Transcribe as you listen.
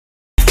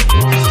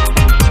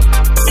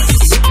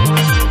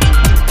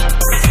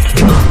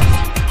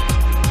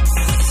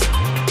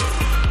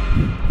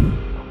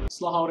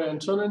هاوڕێیان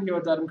چۆنن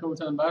هیوادارم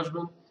کەوتان باش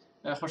بن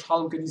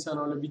خۆشحاڵم کە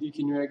دیسانەوە لە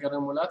ڤیدیۆکی نوێ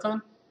گەڕێم وڵاتان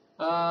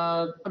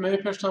ئەمەوێ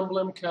پێشتان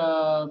بڵێم کە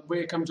بۆ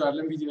یەکەم جار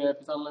لەم ڤیدیۆیە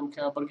پێتان بڵێم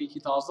کە بەرگێکی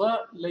تازە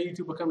لە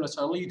یوتیوبەکەم لە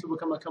چانەڵی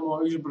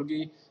یوتیوبەکەمەکەمەوەیش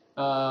بەرگەی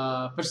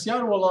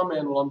پرسیار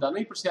وەڵامیان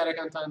وەڵامدانەی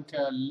پرسیارەکانتان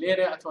کە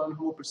لێرە ئەتوانن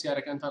هەموو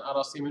پرسیارەکانتان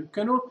ئاڕاستی من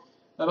بکەن و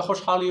بە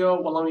خۆشحاڵیەوە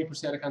وەڵامی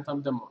پرسیارەکانتان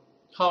بدەمەوە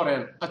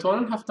هاوڕێیان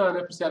ئەتوانن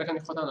هەفتانە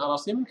پرسیارەکانی خۆتان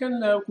ئاڕاستی بکەن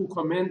لە وەکو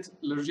کۆمنت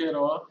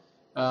لەژێرەوە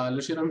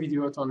لە ژێر ئەم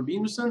ڤیدیۆتان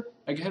بینووسن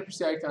ئەگە هەر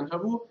پرسیارێکتان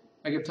هەبوو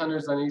ئەگەر بتانە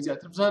زانینی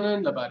زیاتر بزانن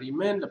لەبارەی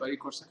من لەبارەی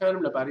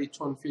کۆرسەکانم لەبارەی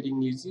چۆن فێری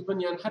ئینگلیزی بن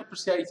یان هەر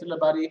پرسیاری تر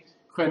لەبارەی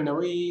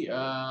خوێندنەوەی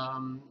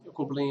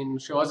وەکو بڵێن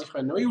شێوازی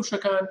خوێندنەوەی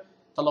وشەکان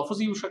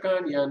تەڵەفوزی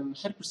وشەکان یان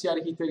هەر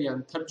پرسیارێکی تر یان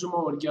تەرجمە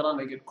وەرگێڕان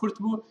ئەگەر کورت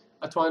بوو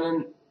ئەتوانن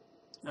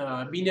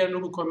بینیان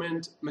وەکو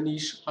کۆمنت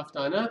منیش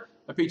هەفتانە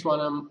بە پێی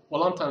توانام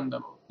وەڵامتان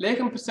بدەمەوە لە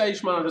یەکەم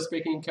پرسیاریشمان دەست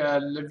پێکەین کە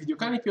لە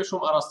ڤیدیۆکانی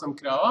پێشوم ئاڕاستەم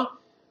کراوە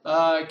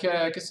کە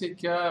کەسێک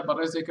کە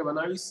بەڕێزێکە بە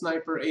ناوی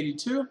سنایپەر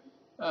 82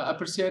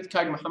 ئەپرسێت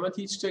کاک محەممەد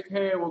هیچ شتێک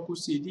هەیە وەکو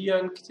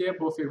سیدیان کتێب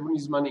بۆ فێربوونی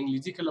زمانی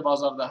ئینگلیزی کە لە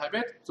بازاردا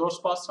هەبێت زۆر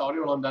سپاس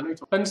چاوەڕێی وەڵامدانەوەی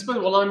تۆ بەنسبەت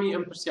وەڵامی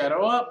ئەم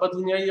پرسیارەوە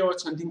بەدڵنیاییەوە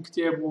چەندین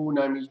کتێب و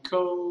نامیلکە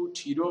و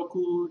چیرۆک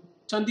و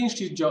چەندین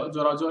شتی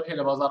جۆراجۆر هەیە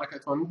لە بازارەکە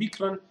ئەتوانن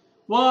بیکڕن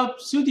و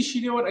سوودیشی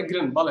لێ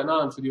وەرئەگرن بەڵێ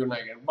نانم سوودی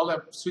وەرناگرن بەڵێ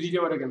سوودی لێ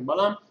وەرەگرن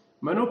بەڵام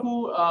من وەکو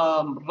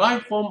ڕای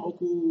خۆم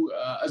وەکو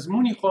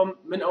ئەزمموی خۆم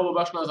من ئەوە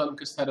باش نازانم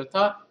کە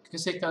سەرەتا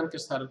کەسێکتان کە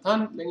سەرەتان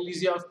لە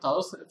ئینگلیزیە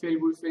تازە فێری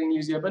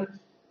ئینگلیزیە بن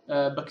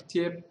بە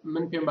کتێب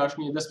من پێم باش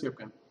نییە دەست پێ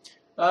بکەن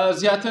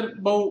زیاتر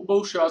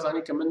بەو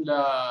شێوازانی کە من لە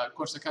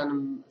کۆرسەکانم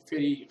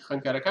فێری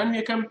خوێندکارەکان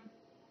یەکەم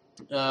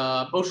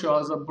بەو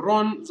شێوازە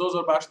بڕۆن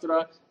زۆر باشترە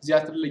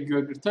زیاتر لە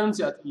گوێگرتن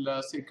زیاتر لە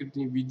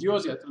سیرکردنی ڤیدیۆ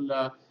زیاتر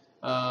لە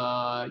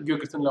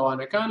گوێگرتن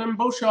لەوانەکانم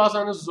بەو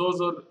شێوازانە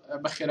زۆر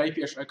بە خێرایی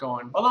پێش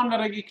ئەکەون بەڵام لە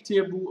ڕێگەی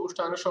کتێب و ئەو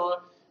شتانەشەوە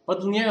بە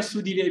دڵنیایە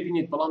سوودی لێ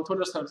بینیت بەڵام تۆ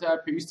لە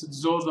سەرەتایە پێویستت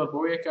زۆر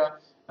بەوەیە کە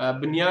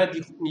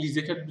بنیادی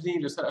ئینگلیزیەکەت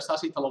بدەین لەسەر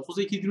ئەساسی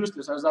تەڵەفوزێکی دروست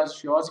لەسەر ئەساسی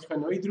شێوازی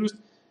خوێندنەوەی دروست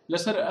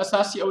لەسەر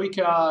ئەساسی ئەوەی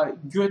کە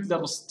گوێت لە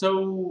ڕستە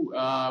و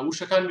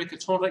وشەکان بێت کە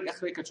چۆن ڕێک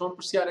ئەخرێت کە چۆن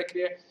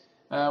پرسیارەکرێ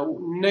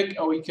نەک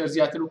ئەوەی کە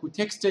زیاتر وەکو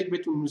تێکستێک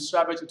بێت و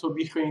نووسرا بێت و تۆ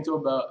بیخوێنیتەوە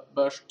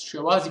بە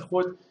شێوازی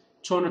خۆت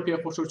چۆن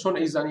پێخۆش و چۆن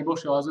ئەیزانی بۆ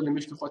شێوازە لە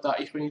مشتی خۆتا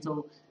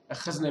ئەیخوێنیتەوە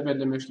خزنە بێت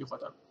لە مشتی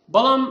خۆتا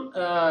بەڵام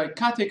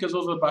کاتێککە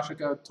زۆر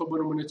باشەکە تۆ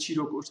بنمونە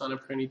چیرۆک و شتانە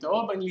بخوێنیتەوە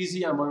بە ئینگلیزی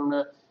یان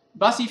بنمونە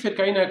باسی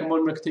فێرکاری ناکەم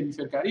بۆ کتێبی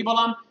فێرکاری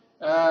بەڵام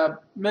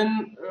من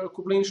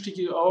کوبڵین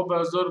شتێکی ئەوە بە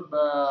زۆر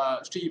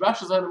شتێکی باش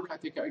زانم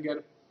کاتێکە ئەگەر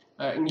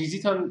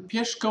ئینگلیزیتان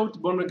پێش کەوت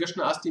بۆ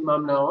گەشتنە ئاستی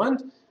مامناوەند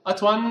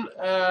ئەتوان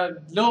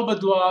لەوە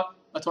بەدووە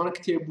ئەتوانن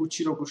کتێب و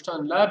چیرۆک گوشتان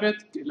لابێت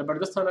لە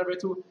بەردەستان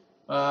نابێت و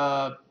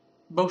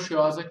بەو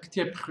شێوازە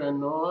کتێب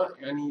بخوێنەوە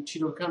ینی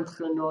چیرۆکەکان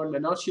بخوێنەوە لە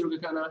ناو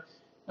چیرۆکەکانە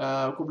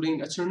کوبڵین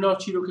ئەچن ناو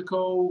چیرۆکەکە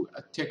و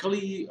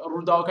تێکەڵی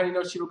ڕووداوەکانی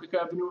ناو چیرۆکەکە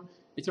بن و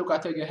ئیتر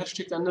کاتێکە هەر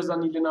شتێکتان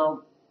نەزانی لە ناو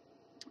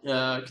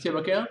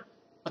کتێبەکەیە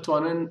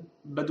ئەتوانن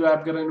بە دوای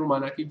بگەڕێن و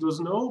ماناکەی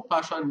دۆزنەوە و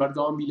پاشان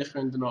بەردەوامی لە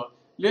خوێندنەوە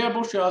لێ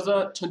بۆ شێوازە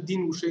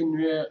چەندین وشەی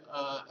نوێ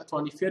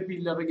ئەتوانی فێربی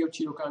لە ڕێگە و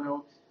چیرۆکانەوە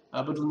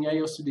بە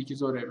دڵنیایی و سوودێکی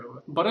زۆرێ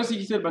بێت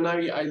بەڕێزێکی تر بە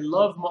ناوی I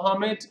love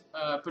Mohammad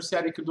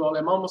پرسیاری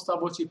کردووەڵێ مامۆستا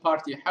بۆچی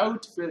پارتی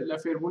حەوت لە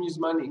فێربوونی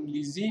زمانی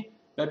ئینگلیزی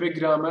بەبێ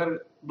گرامەر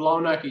بڵاو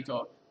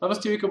ناکەیتەوە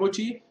مەبەستەوەی کە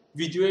بۆچی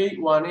ڤیدیۆی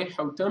وانەی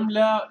حەوتەم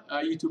لە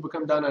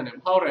یوتیوبەکەم دانانێم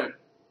هاوڕێن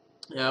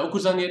وەکو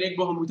زانیارێک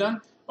بۆ هەمووتان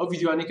ئەو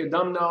ڤیدیۆوانەی کە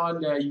دامناوە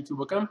لە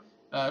یوتیوبەکەم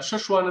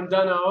شەش وانم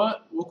داناوە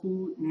وەکو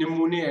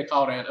نمونەیە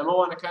کاڕێن ئەمە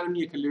وانەکانم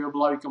نییە کە لەوێ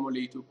بڵاوی کەمەوە لە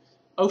یوتیوب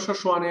ئەو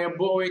شەشوانەیە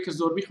بۆ ئەوەیە کە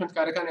زۆربەی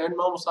خوێندکارەکان یان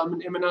مامۆستا من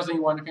ئێمە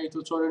نازانین وانەکانی تۆ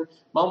چۆنن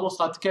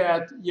مامۆستا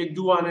تکایەت یەک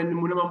دووانە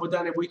نمونەمان بۆ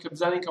دانێ بۆی کە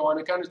بزانین کە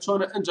وانەکانت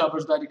چۆنە ئەنجا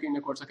بەشداریکەین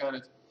لە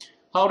کۆرسەکانت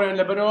هاوڕێن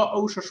لەبەرەوە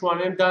ئەو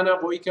شەشوانەیەم دانا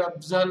بۆی کە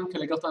بزانن کە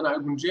لەگەڵتان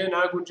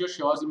ناگونجێ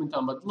شێوازی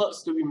منتان بەدڵە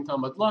ئەستۆبی منتان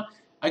بەدڵە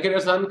ئەگەر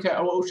ئەزانن کە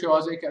ئەو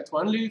شێوازەیە کە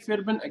ئەتوانن لێی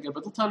فێر بن ئەگەر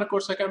بەدڵتانە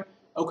کۆرسەکەم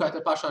ئەو کاتە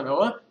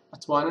پاشانەوە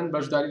ئەتوانن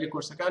بەشداری لە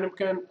کۆرسەکانم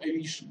بکەن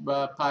ئەویش بە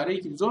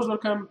پارەیەکی زۆر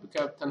کەم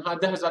کە تەنها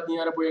 10,000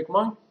 دینارە بۆ یەک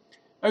مانگ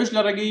ئەوش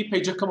لە ڕێگەی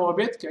پەیجەکەمەوە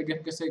بێت کە ئەگەر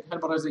کەسێک هەر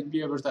بەڕێزێک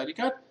بێ بەشداری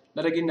کات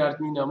لە ڕێگەی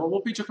ناردنی نامە بۆ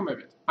پەیجەکەمە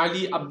بێت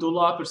علی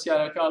عەبدوڵڵا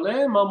پرسیارەکەڵێ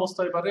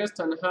مامۆستای بەڕێز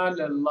تەنها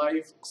لە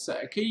لایڤ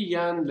قسەکەی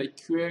یان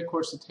لەکوێ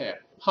کۆرست هەیە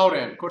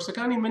هاوڕێن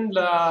کۆرسەکانی من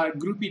لە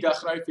گروپی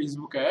داخراوی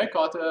فەیسبووکەیە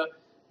کەواتە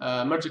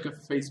مەرجەکە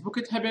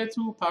فەیسبووکت هەبێت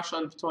و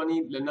پاشان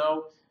بتوانین لە ناو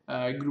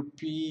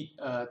گروپی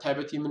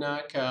تایبەتی منە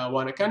کە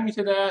وانەکان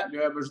میتەدا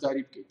لێوە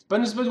بەشداری بکەیت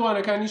بەنسبەت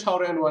وانەکانیش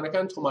هاوڕێن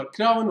وانەکان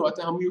تۆمارکراون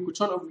واتە هەمووی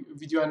چۆن ئەو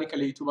ڤیدیۆوانەی کە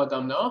لە یوتیوبە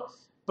دامناوە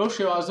بەو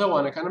شێوازە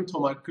وانەکانم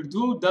تۆمار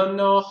کردو و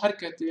دامناوە هەر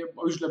کاتێ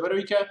ئەوش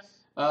لەبەرەوەی کە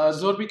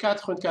زۆربەی کات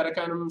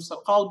خوێندکارەکانم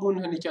سەرقاڵ بوون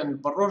هەندێکیان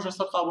بە ڕۆژە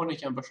سەرقاڵ بوون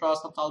هەندێکیان بە شەوا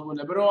سەرقاڵ بوون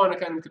لەبەرەوە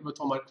وانەکانم کرد بە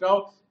تۆمارکراو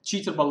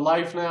چیتر بە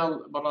لایڤ نایڵ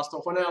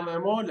بەڕاستەوخۆ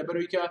نایڵێمەوە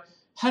لەبەرەوەی کە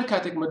هەر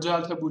کاتێک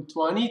مەجال هەبوو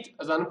توانیت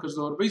ئەزانم کە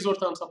زۆربەی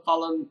زۆرتان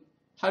سەرقاڵن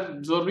هەر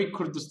زۆربەی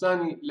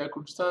کوردستانی لە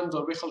کوردستان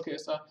زۆربەی خەڵکی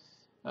ئێستا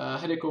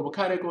هەرێکەوە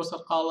بەکارێکەوە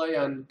سەرقاڵە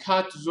یان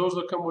کات زۆر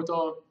کەم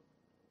بووتەوە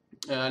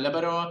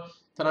لەبەرەوە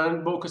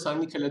تەنانەت بەو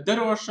کەسانی کە لە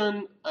دەرەوەشن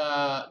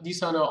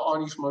دیسانەوە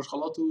ئانیش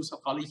مەشغەڵەت و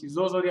سەرقاڵێکی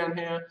زۆریان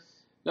هەیە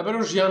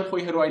لەبەرەوە ژیان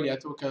خۆی هەروای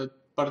لاتەوە کە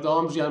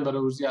بەردەوام ژیان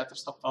بەرەو زیاتر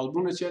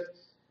سەبقاڵبوو نەچێت.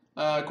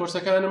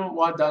 کۆرسەکانم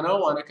وا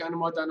داناوە وانەکانم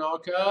وا داناوە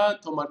کە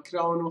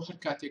تۆمارکراون و هەر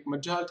کاتێک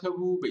مەجالت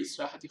هەبوو بە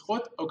ئیسراحەتی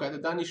خۆت ئەو کاتە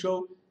دانیشە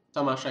و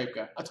تەماشای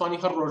بکە.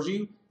 ئەتوانی هەر ڕۆژی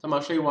و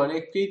تەماشای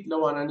وانەیەک بکەیت لە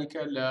وانانی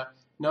کە لە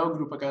ناو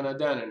گروپەکانە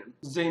دانن.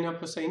 زەینەب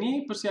حوسەینی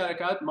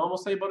پرسیارەکات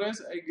مامۆستای بەڕێز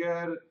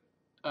ئەگەر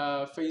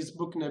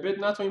فەیسبووک نەبێت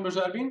ناتوانین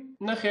بەشداربین؟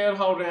 نەخێر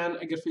هاوڕێیان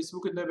ئەگەر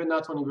فەیسبووکت نەبێت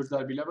ناتوانانی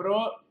بەشداربی.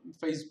 لەبەرەوە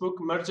فەیسبووک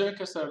مەرجە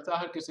کە سەرەتا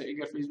هەر کەسە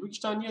ئەگەر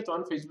فەیسبووکیشتان نییە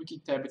توان فەیسبووکی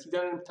تایبەتی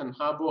دانن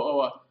تەنها بۆ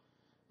ئەوە.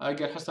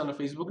 ئەگەر هەستانە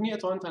فەیسبووک نییە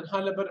توان تەنها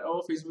لەبەر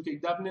ئەوە فەیسبووکێک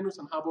دابنێن و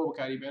تەنها بۆ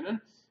بەکاری بێنن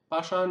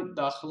پاشان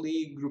داخڵی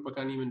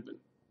گروپەکانی من بن.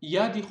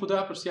 یادی خوددا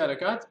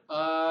پرسیارەکات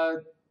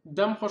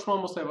دەم خۆشمان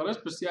مۆستای بەڕێز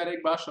پرسیارێک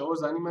باشە ئەوە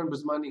زانی من بە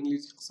زمانی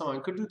ئینگلیزی قسەمان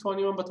کرد و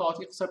توانیمان بە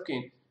تەواوی قسە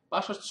بکەین.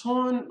 باشە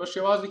چۆن بە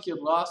شێوازێکی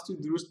ڕاست و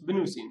دروست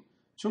بنووسین؟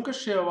 چونکە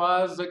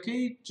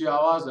شێوازەکەی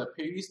جیاوازە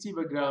پێویستی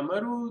بە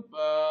گرامەر و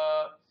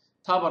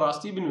تا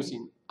بەڕاستی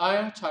بنووسین.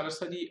 ئایا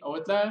چارەسەری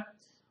ئەوەت لایە؟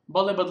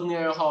 بەڵێ بە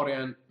دڵنیایە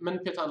هاوڕێیان من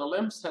پێتان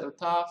ئەڵێم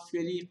سەرەتا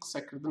فێری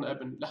قسەکردن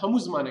ئەبن لە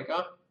هەموو زمانێکە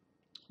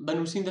بە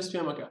نووسین دەست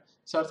پێ مەکە.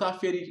 سەرەتا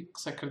فێری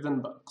قسەکردن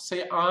بە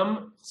قسەی عام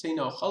قسەی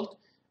ناو خەڵک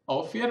ئەو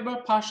فێر بە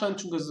پاشان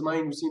چونکە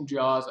زمانی نووسین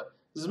جیاوازە.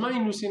 زمانی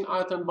نووسین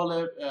ئاتەن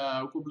بەڵێ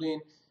وەکو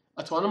بڵێن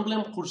ئەتوانم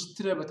بڵێم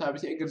قورسترە بە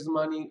تابەتی ئەگەر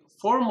زمانی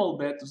فۆرمەڵ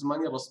بێت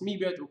زمانی ڕسمی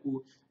بێت وەکو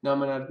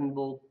نامەناردن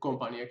بۆ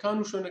کۆمپانیەکان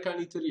و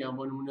شوێنەکانی تر یان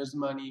بۆ نمونە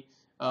زمانی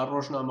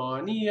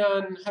ڕۆژنامەوانی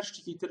یان هەر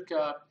شتێکی تر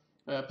کە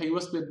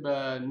پەیوەست بێت بە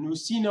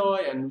نووسینەوە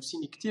یان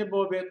نووسینی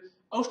کتێبەوە بێت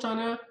ئەو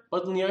شتانە بە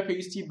دڵنیای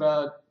پێویستی بە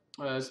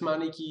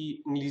زمانێکی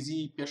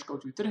ئینگلیزی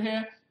پێشکەوتوتر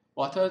هەیە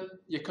واتە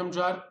یەکەم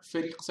جار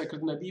فێری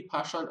قسەکردنەبی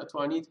پاشان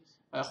ئەتوانیت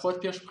خۆت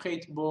پێش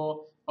بخەیت بۆ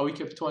ئەوەی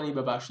کە بتوانانی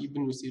بەباشی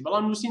بنووسیت.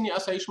 بەڵام نووسینی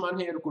ئاساییشمان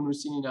هەیە و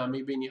نووسینی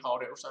نامەی بینی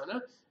هاوڕێ ئەوشانە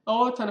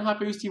ئەوە تەنها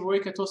پێویستی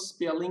بۆی کە تۆ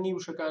سپێڵینگی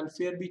وشەکان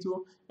فێر بیت و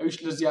ئەویش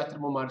لە زیاتر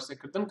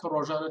ممارسەکردن کە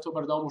ڕۆژانە تۆ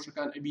بەردەوام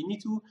وشەکان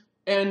ئەبینیت و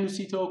ئەیان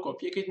نووسیتەوە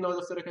کۆپیەکەیت ناو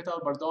دەفتەرەکەتەوە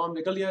بەردەوام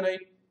لەگەڵ یانەی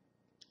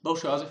بەو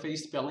شێوازە فێری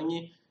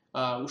سپێڵینگی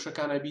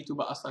وشەکانە بیت و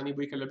بە ئاسانی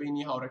بۆی کە لە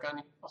بینی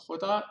هاوڕەکانی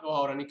خۆتا ئەو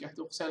هاوڕانی کە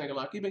هەتوو قسەیان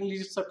لەگەڵاکەی بە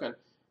ئینگلیزی قسە بکەن.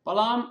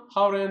 بەڵام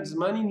هاوڕێن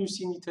زمانی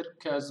نووسینی تر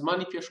کە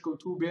زمانی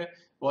پێشکەوتوو بێ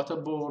واتە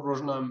بۆ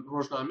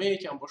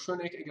ڕۆژنامەیەک یان بۆ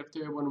شوێنێک ئەگەر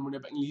بتەوێت بۆ نمونە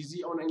بە ئینگلیزی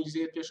ئەو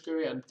ئینگلیزیت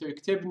پێشکەوێت یان بتەوێت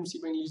کتێب بنووسی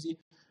بە ئینگلیزی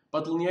بە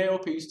دڵنیایەوە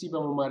پێویستی بە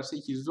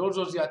ممارسەیەکی زۆر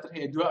زیاتر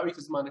هەیە دوای ئەوەی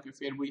کە زمانەکە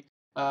فێر بووی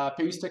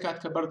پێویستە کات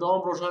کە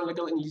بەردەوام ڕۆژان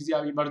لەگەڵ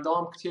ئینگلیزیاوی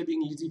بەردەوام کتێبی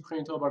ئینگلیزی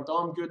بخوێنیتەوە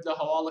بەردەوام گوێت لە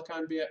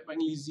هەواڵەکان بێ بە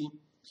ئینگلیزی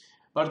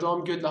بەردەوام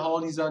گوێت لە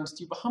هەواڵی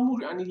زانستی بە هەموو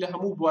ینی لە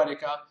هەموو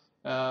بوارێکە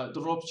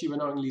دڕۆ بچی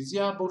بەناو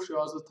ئینگلیزیە بەو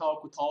شێوازە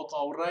تاوەکو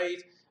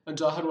تاوڕایت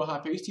ئەنجا هەروەها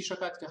پێویستی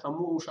شەکات کە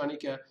هەموو وشانی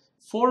کە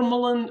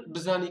فۆرمەڵن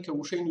بزانی کە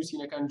وشەی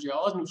نووسینەکان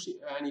جیاواز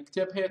ینی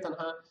کتێب هەیە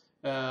تەنها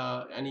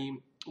ینی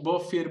بۆ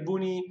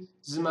فێربوونی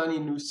زمانی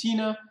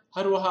نووسینە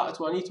هەروەها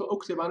ئەتوانیت ئەو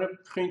کتێبانە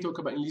بخوێنیتەوە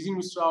کە بە ئینگلیزی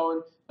نووسراون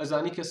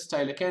ئەزانی کە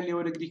ستایلەکان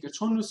لێوەرەگری کە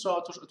چۆن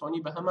نووسراوە تۆش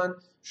ئەتوانی بە هەمان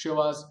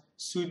شێواز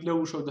سوود لە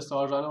وشە و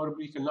دەستەواژانە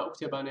وەربگری کە لەو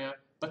کتێبانەیە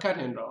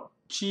بەکارهێنراوە.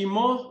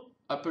 چیمۆ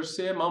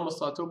ئەپرسێ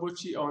مامۆستاتۆ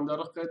بۆچی ئەوەندە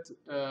ڕقت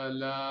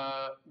لە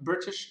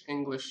بریتیش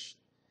ئینگلیش؟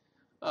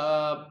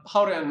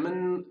 هاوڕێیان من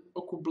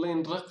وەکو بڵێن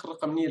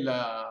ڕقم نییە لە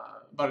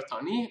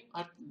بەرتانی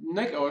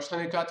نەک ئەوەش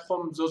هەنێک کات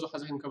خۆم زۆر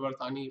حەزەکەم کە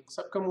بەرتانی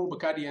قسە بکەم و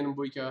بەکارهێنم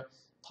بۆی کە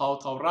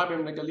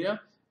تاوڕابێم لەگەڵیە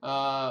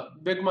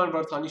بێگومان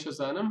بەرتانیش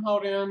ئەزانم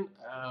هاوڕێیان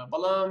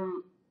بەڵام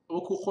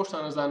وەکو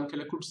خۆشتان ئەزانم کە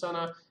لە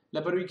کوردستانە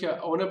لەبەروی کە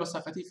ئەوەنە بە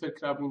سەخەتی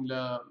فێرکرابووین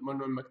لە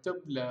منۆی مەکتب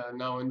لە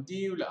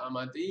ناوەندی و لە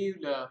ئامادەیی و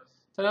لە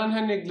تەنان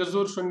هەنێک لە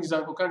زۆر شوێنی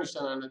زانکۆکانیش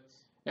تەنانێت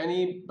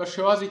ینی بە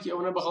شێوازێکی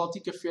ئەوەنە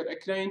بەغەڵەتی کە فێر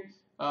ئەکراین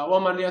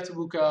وامان لات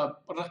بوو کە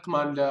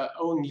ڕقمان لە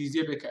ئەو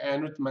ئینگلیزیە بێ کە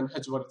ئەیانوت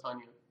منهەج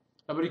وەرتانیە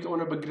لەبەری کە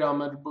ئەوەنە بە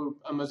گرامەر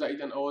ئەمە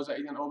زائیدەن ئەوە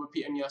زائیدەن ئەوە بە پێ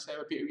ئەم یاسایە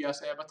بە پێ ئەو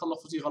یاسایە بە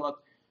تەلەفوزی غەڵەت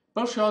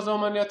بەو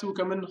شێوازەوەمان لات بوو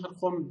کە من هەر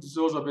خۆم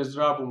زۆر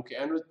بێزرا بووم کە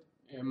ئەیانوت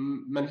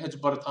منهەج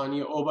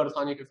بەرتانیە ئەو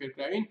بەرتانیە کە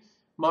فێرکراوین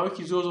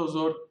ماوەیەکی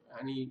زۆر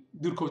ینی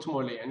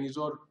دوورکەوتمەوە لێ ینی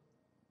زۆر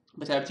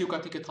بە تایبەتی و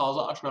کاتێک کە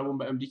تازە ئاشنا بووم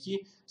بە ئەمریکی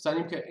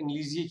زانیم کە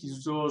ئینگلیزیەکی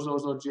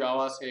زۆر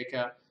جیاواز هەیە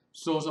کە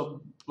زۆر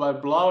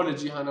بڵاو لە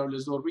جیهانە و لە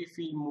زۆربەی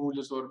فیلم و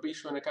لە زۆربەی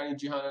شوێنەکانی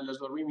جیهانە لە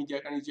زۆربەی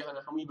میدیاکانی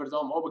جیهانە هەمووی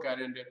بەردەوام ئەو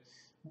بەکارهێنرێت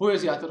بۆیە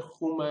زیاتر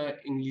خومە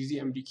ئینگلیزی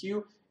ئەمریکی و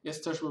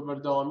ئێستاش بە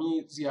بەردەوامی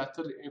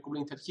زیاتر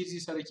بڵین تەرکیزی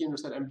سەرەکی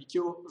لەسەر ئەمریکی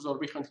و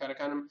زۆربەی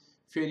خوێندکارەکانم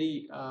فێری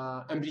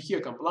ئەمریکی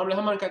ئەەکەم بەڵام لە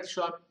هەمان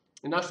کاتیشا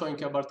ناشتوانین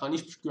کە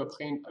بەرتانیش پشتگوێ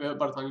بخەین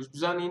بەرتانیش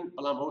بزانین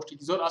بەڵام ئەوە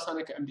شتێکی زۆر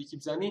ئاسانە کە ئەمریکی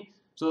بزانی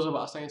زۆر بە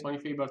ئاسانی توانی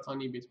فێری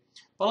بەرتانی بێت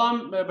بەڵام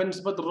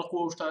بەنسبەت ڕق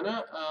و شتانە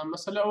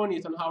مەسەلە ئەوە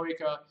نیە تەنهاوەیە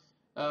کە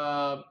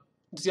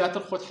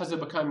زیاتر خۆت حەزە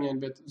بە کامیان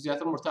بێت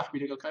زیاتر مرتاح بی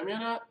لەگەڵ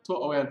کامیانە تۆ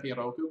ئەویان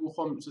پێڕاو پێ بوو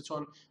خۆم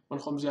چۆن من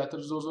خۆم زیاتر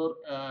زۆر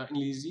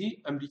ئینگلیزی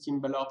ئەمریکیم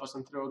بەلاو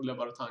پەسەندترەوە لە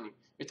بەرتانی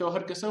ئێتەوە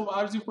هەر کەسە و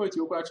ئارزی خۆیەتی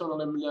وەکو چۆن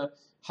ئەڵێم لە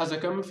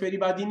حەزەکەم من فێری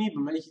بادینی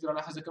بم یەکی تر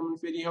لە حەزەکەم من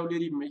فێری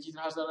هەولێری بم یەکی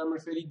تر حەزەکەم من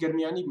فێری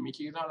گەرمیانی بم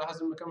یەکی تر لە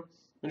حەزم بکەم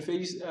من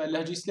فێری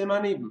لەهجەی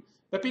سلێمانی بم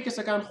بە پێی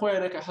کەسەکان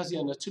خۆیانە کە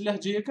حەزیانە چ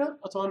لەهجەیەکە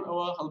ئەتوان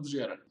ئەوە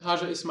هەڵبژێرن.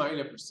 هاژە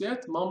ئیسماعیلە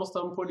پرسێت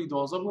مامۆستام پۆلی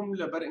 12 بووم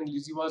لەبەر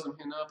ئینگلیزی وازم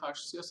هێنا پاش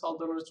 3 ساڵ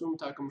دەرنەچووم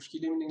تاکە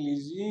مشکلی من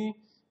ئینگلیزی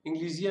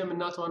ئینگلیزیە من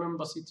ناتوانم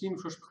بەسیترین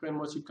شش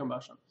بخوێنمەوە چی بکەم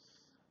باشە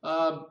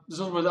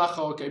زۆر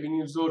بەداخەوە کە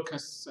بینین زۆر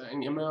کەس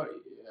ئێمە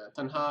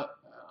تەنها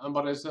ئەم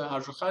بەڕێزە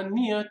هاژەخان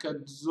نییە کە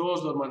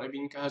زۆرمان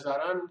ئەبینین کە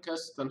هەزاران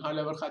کەس تەنها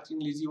لەبەر خاتی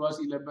ئینگلیزی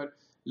وازی لەبەر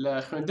لە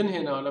خوێندن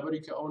هێناوە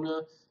لەبەری کە ئەوە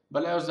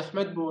بەلایەوە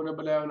زەحمەت بووە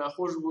بەلایەوە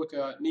ناخۆش بووە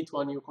کە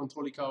نەیتوانی و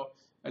کۆنتڕۆلی کاو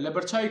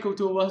لەبەر چای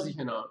کەوتەوە وازی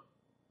هێناوە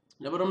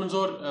لەبەرەوە من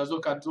زۆر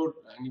کات زۆر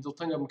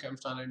دڵتەنگە بووم کە ئەم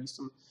شتانە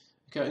نویستم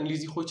کە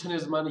ئینگلیزی خۆی چەند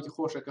زمانێکی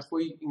خۆشە کە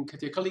خۆی کە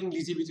تێکەڵی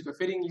ئینگلیزی بیت کە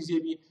فێری ئینگلیزی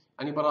بی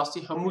ئەنی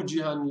بەڕاستی هەموو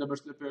جیهان لەبەر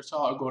لە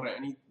پێشچاو ئەگۆڕێ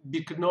ئەنی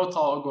بیرکردنەوە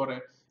تاو ئەگۆڕێ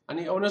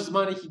ئەنی ئەوە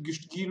زمانێکی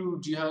گشتگیر و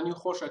جیهانی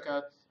خۆشەکە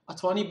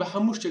ئەتوانی بە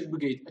هەموو شتێک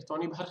بگەیت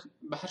ئەتوانی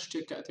بە هەر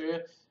شتێک کە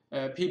ئەتەوێت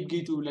پێی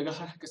بگەیت و لەگەڵ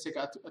هەر کەسێک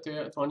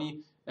ئەتوانی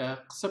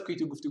قسە بکەیت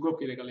و گفتوگۆ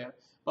بکەیت لەگەڵیان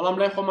بەڵام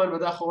لای خۆمان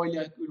بەداخەوەی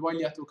وای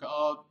لاتوو کە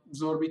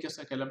زۆربەی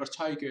کەسەکە لەبەر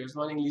چاوی کە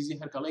زمانی ئینگلیزی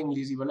هەرکەڵی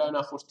ئینگلیزی بەلای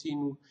ناخۆشترین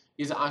و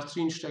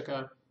هێزەعاترین شتێکە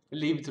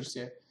لێی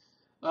بترسێ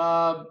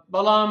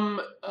بەڵام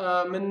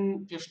من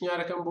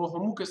پێشنیارەکەم بۆ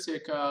هەموو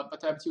کەسێک کە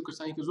بەتایبەتی و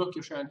کەسانی کە زۆر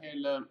کێشیان هەیە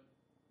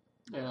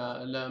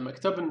لە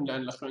مەکتەبن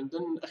لە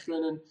خوێندن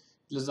ئەخوێنن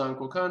لە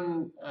زانکۆکان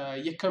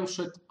یەکەم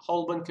شت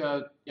هەڵبن کە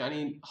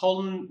یعنی هەڵ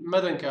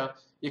مەدەن کە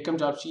یەکەم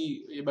جارچی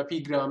بەپی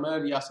گرامەر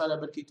یاسا لە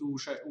بەرکیت و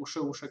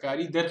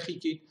وشەکاری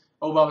دەرخیکەیت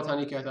ئەو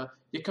بابەتانی کاتە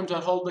یەکەم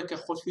جار هەڵدە کە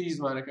خۆت فێری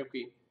زمانەکە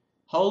بکەیت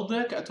هەڵدە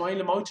کە ئەتوانین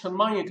لە ماوەی چەند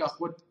مانگێکە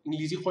خۆت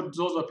ئینگلیزی خۆت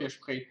زۆر پێش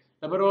بخەیت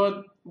لەبەرەوە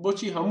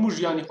بۆچی هەموو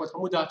ژیانی خۆت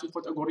هەموو داهاتووی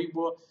خۆت ئەگۆڕی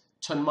بۆ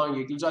چەند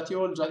مانگێک لەجاتی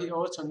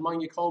ئەوە چەند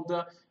مانگێک هەڵدە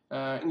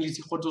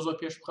ئینگلیزی خۆت زۆر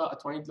پێش بخە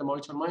ئەتوانیت لە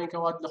ماوەی چەند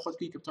مانگێکەوە لە خۆت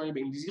بکەیت کە بتوانیت بە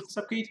ئینگلیزی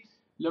قسە بکەیت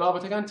لە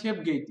بابەتەکان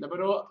تێبگەیت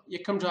لەبەرەوە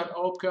یەکەم جار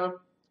ئەوە بکە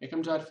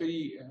یەکەم جار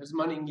فێری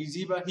زمانی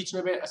ئینگلیزی بە هیچ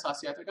نەبێ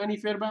ئەساسیاتەکانی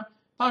فێر بە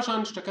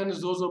پاشان شتەکان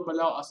زۆر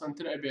بەلاو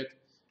ئاسانتر ئەبێت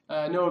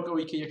نەوەک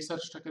ئەوەی کە یەکسەر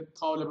شتەکەت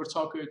تاو لەبەر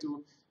چاوکەوێت و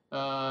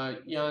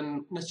یان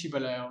نەچی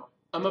بەلایەوە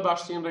ئەمە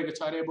باشترین ڕێگە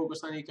چارەیە بۆ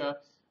کەسانی کە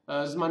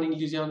زمانی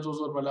ئینگلیزیان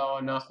زۆر بەلاوە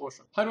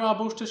ناخۆشە هەروەها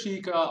بەو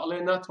شتەشی کە ئەڵێ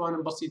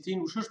ناتوانم بەسیترین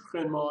و شش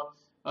بخوێنمەوە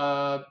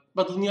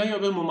بە دڵنیاییەوە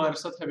بێ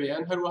ممارەسەت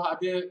هەبێیان هەروەها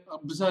بێ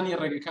بزانی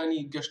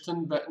ڕێگەکانی گەشتن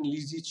بە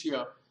ئینگلیزی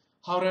چییە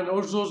هاوڕێن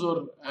ئەوە زۆر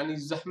ینی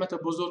زەحمەتە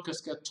بۆ زۆر کەس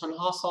کە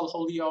چەندها ساڵ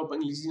هەڵیاوە بە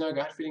ئینگلیزی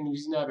ناگە هەر فێری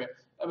ئینگلیزی نابێ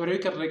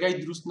ئەبەرەوەی کە ڕێگای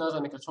دروست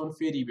نازانێت کە چۆن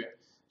فێری بێ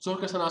زۆر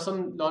کەس ناسن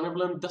لەوانێ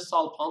بڵێن 10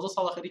 ساڵ 15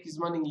 ساڵە خەریکی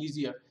زمانی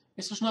ئینگلیزیە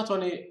ئێستاش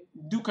ناتوانێت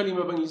دوو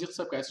کەلیمە بە ئینگلیزی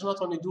قسە بکات ئێستاش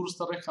ناتوانێت دوو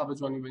ڕستە ڕێک خا بە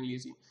جوانی بە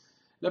ئینگلیزی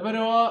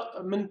لەبەرەوە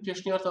من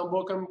پێشنیارتان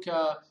بۆکەم کە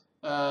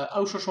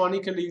ئەو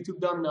شەشوانەی کە لە یوتیوب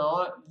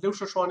دامناوە لەو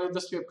شەشوانەیە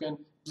دەست پێ بکەن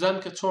بزان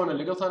کە چۆنە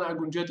لەگەڵتان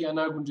ئاگونجێت یان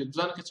ناگونجێت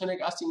بزان کە چەندێک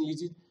ئاستی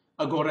ئینگلیزیت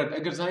ئەگۆڕێت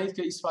ئەگەر زانیت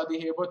کە ئیسفادەی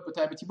هەیە بۆت بە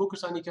تایبەتی بۆ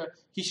کەسانی کە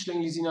هیچ لە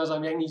ئینگلیزی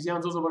نازانێت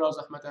ئینگلیزیان زۆر بەراو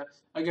زەحمەتە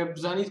ئەگەر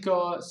بزانیت کە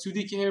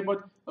سوودێکی هەیە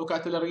بۆت ئەو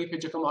کاتە لە ڕێگەی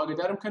پێیجەکەم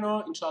ئاگادارم بکەنەوە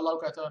ئینشاءالله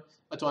ئەو کاتە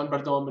ئەتوان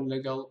بەردەوام بن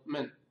لەگەڵ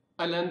من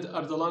ئەلەند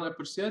ئەردەڵان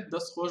ئەپرسێت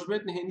دەست خۆش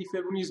بێت نهێنی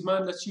فێربوونی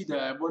زمان لە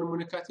چیدایە بۆ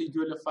نمونە کاتێک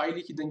گوێ لە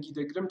فایلێکی دەنگی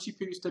دەگرم چی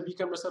پێویستە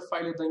بیکەم لەسەر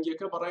فایلە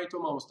دەنگیەکە بەڕای تۆ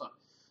مامۆستا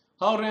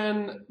هاوڕێن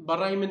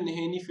بەڕای من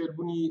نهێنی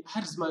فێربوونی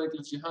هەر زمانێک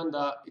لە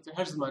جیهاندا ئیتر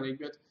هەر زمانێک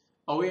بێت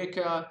ئەوەیە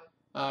کە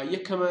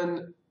یەکەمەن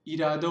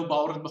ئیرادە و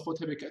باوەڕت بەخۆت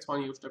هەبێت کە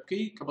ئەتوانی ئەو شتە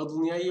بکەی کە بە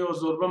دڵنیاییەوە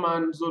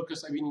زۆر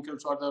کەس ئەبینین کە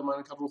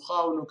چواردەمانە کە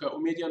ڕووخاون و کە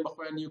ئومێدیان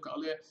بەخۆیان نیە و کە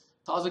ئەڵێ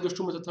تازە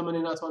گەشتومەتە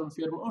تەمەنێ ناتوانم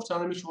فێرم ئەو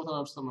شتانە میش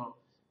خۆتان بستنەوە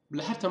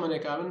لە هەر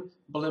تەمەنێکا من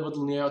بڵێ بە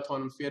دڵنیاییەوە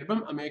توانم فێر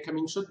بم ئەمە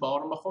یەکەمین شت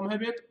باوەڕم بەخۆم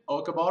هەبێت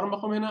ئەوە کە باوەڕم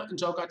بەخۆم هێنا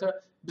ئەنجاو کاتە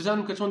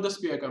بزانم کە چۆن دەست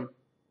پێ یەکەم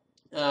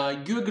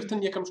گوێگرتن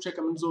یەکەم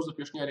شتێکە من زۆر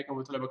پێشنیارێکم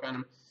بۆ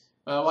تەلەبەکانم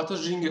واتە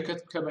ژینگەکەت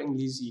بکە بە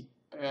ئینگلیزی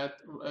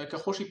کە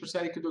خۆشی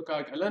پرسیاری کردو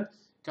کاک ئەلەند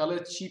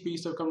کاڵێت چی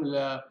پێویستە بکەم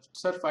لە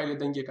سەر فایلە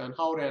دەنگیەکان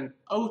هاوڕێن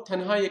ئەو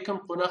تەنها یەکەم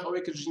قۆناغ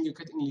ئەوەیە کە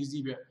ژینگەکەت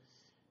ئینگلیزی بێ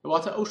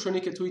واتە ئەو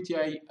شوێنێک کە تۆی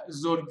تیای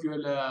زۆر گوێ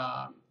لە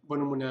بۆ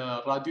نمونە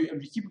ڕادیۆی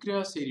ئەمریکی بکرا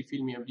سەیری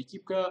فیلمی ئەمریکی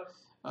بکە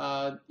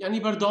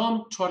ینی بەردەوام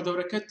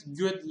چواردەورەکەت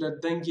گوێت لە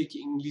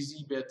دەنگێکی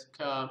ئینگلیزی بێت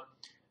کە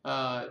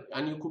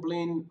ینی وەکو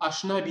بڵێن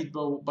ئاشنا بیت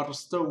بە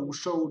بەڕستە و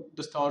وشە و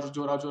دەستاواژ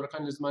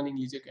جۆراوجۆرەکان لە زمانی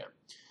ئینگلیزیەکە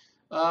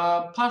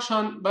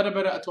پاشان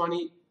بەرەبەرە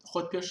ئەتوانی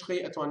خۆت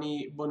پێشخەی ئەتوانی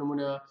بۆ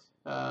نمونە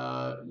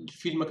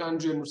فیلمەکان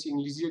ژێرنووسی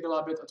ئینگلیزی لەگەڵا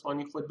بێت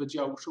ئەتوانی خۆت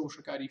بەجیا وشە و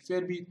شەکاری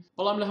فێر بیت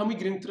بەڵام لە هەمووی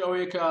گرنگتر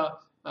ئەوەیە کە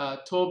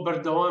تۆ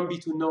بەردەوام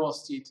بیت و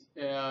نەوەستیت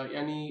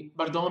ینی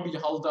بەردەوام بی لە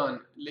هەڵدان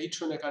لە هیچ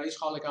شوێنێکە هیچ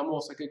خاڵێکا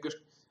مۆسەکە گشت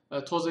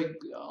تۆزێک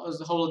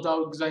هەوڵدا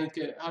و گزانیت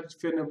کە هەر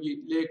فێر نەبووی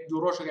لە یەک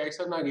دوو ڕۆژێکە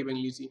یەکسەر ناگەی بە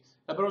ئینگلیزی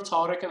لەبەرەوە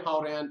چاوەڕێکن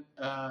هاوڕێیان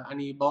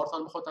ئەنی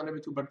باوەڕتان بخۆتان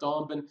نەبێت و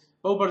بەردەوام بن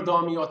بەو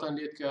بەردەوامیەوەتان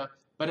لێت کە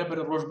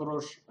بەرەبەرە ڕۆژ بە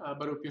ڕۆژ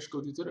بەرەو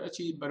پێشکەوتوتر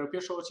ئەچی بەرەو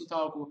پێشەوە چی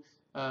تاوەکو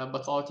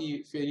بەتەواوەتی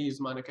فێری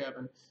زمانەکە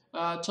بن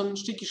چەند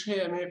شتێکیش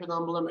هەیە ئەمەیە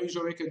پێتان بڵێم ئەی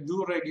ژەوەیە کە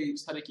دوو ڕێگەی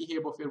سەرەکی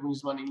هەیە بۆ فێربوونی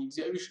زمانی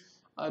ئینگلیزی ئەویش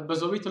بە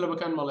زۆربەی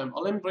تەلەبەکان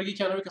ئەڵێم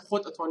ڕێگەیەکیانەوەی کە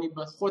خۆت ئەتوانی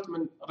بە خۆت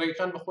من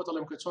ڕێگەکان بە خۆت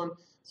ئەڵێم کە چۆن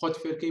خۆت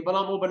فێرکەی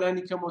بەڵام ئەو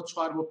بەلانی کەمەوە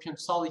 4 بۆ 5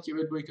 ساڵێکی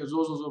بێت بۆی کە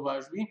زۆر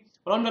باش بی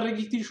بەڵام لە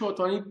ڕێگەی تریشەوە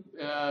ئەتوانیت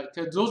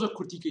کە زۆر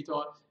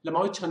کورتیکەیتەوە لە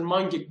ماوەی چەند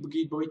مانگێک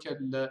بگەیت بەوەی کە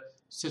لە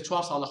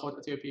 3-4 ساڵە خۆت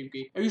ئەتێ پێی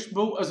بگەیت ئەویش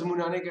بەو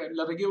ئەزمونانەیە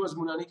لە ڕێگەی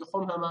ئەزمونانەی کە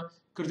خۆم هەمە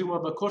کردومە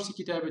بە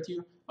کۆرسێکی تایبەتی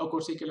و ئەو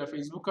کۆرسێکە لە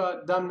فەیسبووکە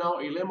دامناوە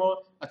ئەیڵێمەوە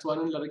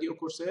ئەتوانن لە ڕێگەی ئەو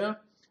کۆرسەیە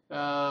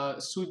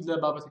سوود لە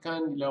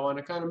بابەتەکان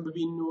لەوانەکانم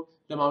ببین و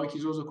لە ماوەیەکی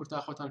زۆر کورتا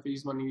خۆتان فێری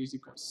زمانی ئینگلیزی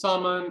بکەن.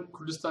 سامان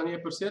کوردستانیە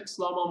پرسێت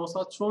سڵام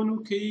مامۆستا چۆن و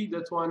کەی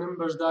دەتوانم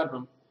بەشدار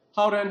بم؟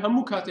 هاوڕێیان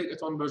هەموو کاتێک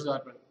ئەتوان بەشدار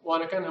بن،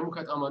 وانەکان هەموو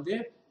کات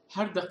ئامادەیە،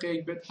 هەر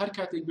دقەیەک بێت هەر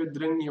کاتێک بێت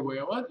درەنگ نییە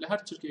بۆیەوە لە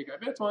هەر چرکێکا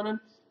بێت توانن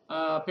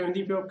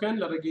پەیوەندی پێ بکەن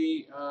لە ڕێگەی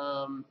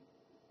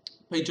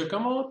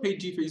پەیجەکەمەوە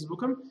پەیجی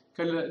فەیسبووکم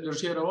کە لە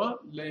ژێرەوە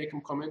لە یەکم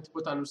کۆمنت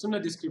بۆتان نووسم لە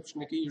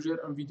دیسکریپشنەکەی ژێر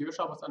ئەم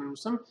ڤیدیۆشا بۆتان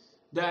نووسم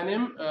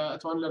دانێم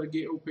ئەتوان لە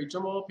ڕێگەی ئەو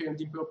پەیجەمەوە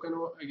پەیوەندی پێ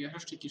بکەنەوە ئەگەر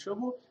هەر شتێکیشە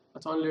بوو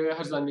ئەتوان لەوێ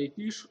هەر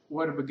زانینێکیش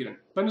وەربگرن.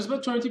 بەنسبەت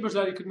چۆنێتی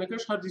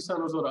بەشداریکردنەکەش هەر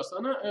دیسانە زۆر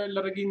ئاسانە لە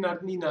ڕێگەی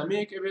نردنی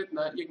نامەیەک ئەبێت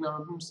یەک نامە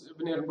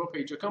بنێرن بۆ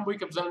پەیجەکەم بۆی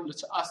کە بزانن لە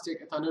چ ئاستێک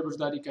ئەتانێت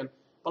بەشداریکەن.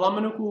 بەڵام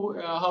منوەکو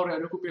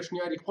هاوڕێیانەکو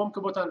پێشنیاری خۆم کە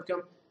بۆتان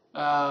بکەم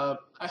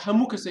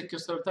هەموو کەسێک کە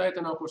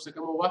سەرەتایەتە ناو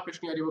کۆرسەکەمەوە وا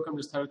پێشنیاری بکەم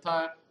لە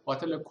سەرەتایە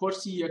واتە لە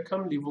کۆرسی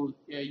یەکەم لیڤڵ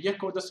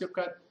یەکەوە دەست پێ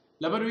بکات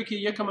لەبەرەوەی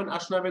یەکەم من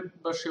ئاشنا بێت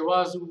بە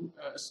شێواز و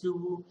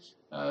ئەسلوب و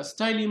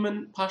ستایلی من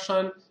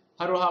پاشان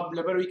هەروەها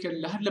لەبەرەوەی کە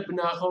لە هەر لە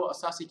بناغەوە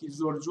ئەساسێکی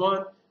زۆر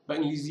جوان بە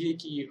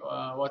ئینگلیزیەکی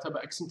واتە بە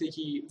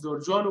ئەکسنتێکی زۆر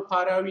جوان و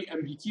پاراوی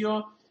ئەمریکیەوە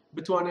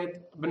بتوانێت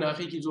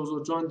بناغێکی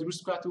زۆر جوان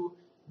دروست بکات و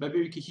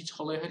بەبێوی کە هیچ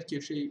خەڵی هەر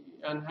کێشەی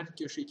یان هەر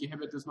کێشێکی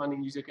هەبێت زمانی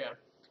ئینگلیزیەکەیە.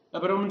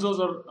 لەبەرەوە من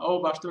زۆر ئەوە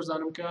باشتر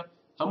زانم کە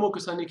هەموو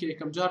کەسانێکی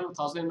یەکەم جار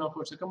تازەی ناو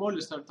کۆرسەکەمەوە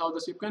لە سەرتاو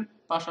دەستی بکەن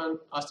پاشان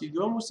ئاستی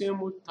دووەم و سێم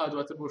و تا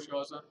دواتر بۆ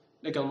شێوازە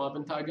لەگەڵ ما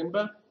بن تاگەن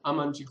بە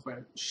ئامانجی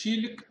خۆیان.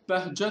 شیلک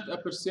بەهجەت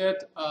ئەپرسێت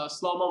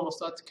سڵام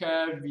مامۆستا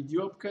تکایە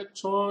ڤیدیۆ بکەت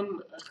چۆن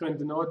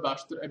خوێندنەوەت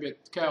باشتر ئەبێت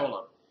تکایە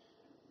وەڵام.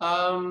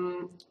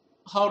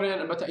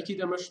 هاوڕێیان بە تاکید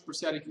ئەمەش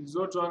پرسیارێکی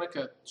زۆر جوانە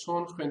کە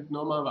چۆن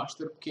خوێندنەوەمان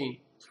باشتر بکەین.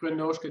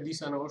 خوێندنەوەش کە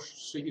دیسانەوە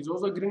شتێکی زۆر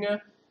گرنگە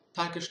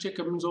تاکە شتێک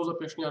کە من زۆر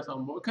پێشنیارتان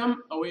بۆ بکەم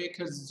ئەوەیە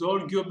کە زۆر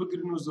گوێ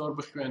بگرن و زۆر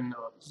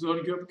بخوێننەوە زۆر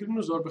گوێ بگرن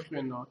و زۆر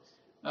بخوێنەوە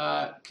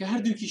کە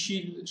هەردووکیشی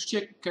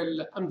شتێک کە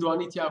ئەم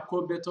دوانیتیا کۆ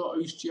بێتەوە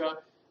ئەویش چیە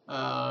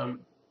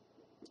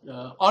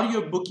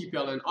ئاریۆ بووکی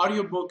پێڵێن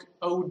ئاریۆ بووک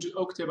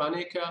ئەو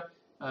کتێبانەیە کە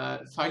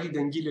فایلی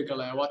دەنگی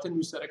لەگەڵایە واتە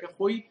نووسەرەکە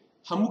خۆی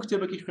هەموو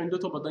کتێبێکی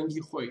خوێندێتەوە بە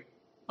دەنگی خۆی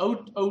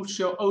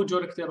ئەو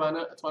جۆرە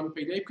کتێبانە ئەتوانن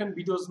پەیدای بکەن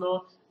بیدۆزنەوە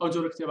ئەو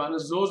جۆرە کتێبانە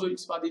زۆر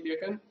ئیسفادەی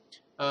لێکەن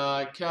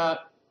کە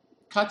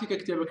کاتێکە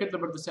کتێبەکەت لە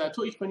بەردەسایە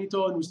تۆ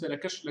ئیخوێنیتەوە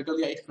نووسەرەکەش لەگەڵ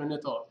یا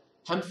ئیخوێنێتەوە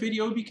هەم فێری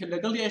ئەو بی کە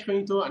لەگەڵ یا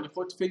ئیخوێنیتەوە ئەنی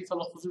خۆت فێری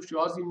تەلەفوز و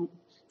شێوازی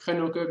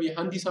خوێنەوەکە بی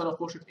هەم دیسانە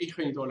خۆشت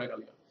ئیخوێنیتەوە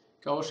لەگەڵیا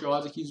کەەوە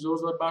شێوازێکی زۆر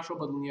باشە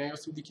بە دڵنیایە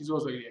سوودێکی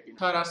زۆر لێبین.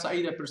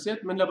 کاراسایی دەپرسێت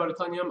من لە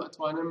بەریتانیام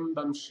ئەتوانم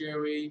بەم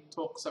شێوەی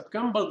تۆ قسە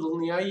بکەم بە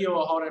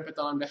دڵنیاییەوە هاوڕێن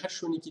پێتەڵام لە هەر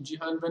شوێنێکی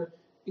جیهان بن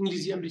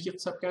ئینگلیزی ئەمریکی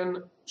قسە بکەن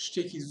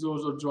شتێکی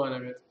زۆر جوانە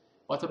بێت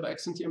واتە بە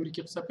ئەکسنتی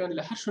ئەمریکی قسە بکەن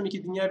لە هەر شوێنێکی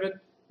دنیا بێت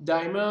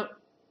دایمە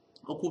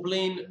وەکو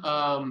بڵین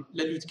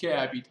لە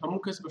لووتکەیە بیت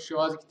هەموو کەس بە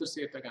شێوازێکی تر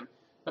سێر دەکەن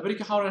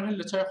لەبەرێکە هاوڕێن هەر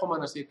لە چای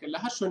خۆمانە سێر کە لە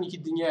هەر شوێنێکی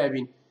دنیای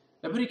بین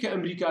لەبەرێکە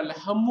ئەمریکا لە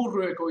هەموو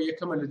ڕوویەکەوە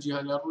یەکەمە لە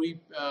جیهان لە ڕووی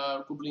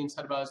وەکو بڵین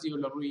سەربازی و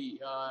لە ڕووی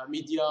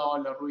میدیاوە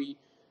لە ڕووی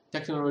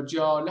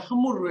تەکنۆلۆژیاوە لە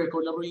هەموو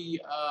ڕوویەکەوە لە ڕووی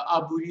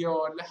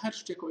ئابووریەوە لە هەر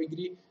شتێکەوە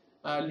ئیگری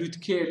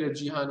لووتکەیە لە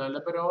جیهانە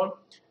لەبەرەوە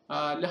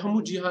لە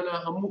هەموو جیهانە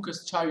هەموو کەس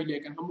چاوی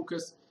لێکن هەموو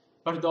کەس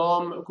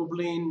بەردەوام وەکو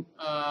بڵین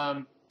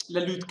لە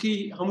لووتکەی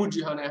هەموو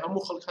جیهانە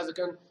هەموو خەڵک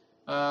حەزەکەن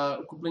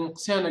بڵین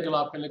قسەیان لەگەڵا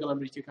بکەن لەگەڵ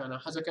ئەمریکیەکانە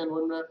حەزەکەن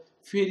وەنە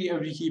فێری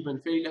ئەمریکی بن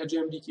فێری لەهجەی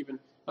ئەمریکی بن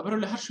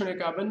لەبەرەوە لە هەر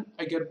شوێنێکا بن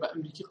ئەگەر بە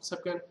ئەمریکی قسە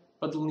بکەن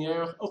بە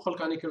دڵنیایە ئەو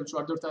خەڵکانی کە لە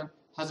چواردەرتان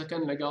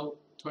حەزەکەن لەگەڵ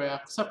تۆیا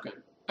قسە بکەن.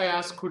 ئایا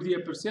کوردیە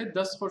پرسێت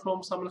دەست خۆش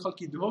مامۆستا من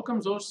خەڵکی دهۆکم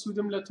زۆر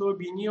سوودم لە تۆ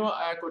بینیەوە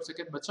ئایا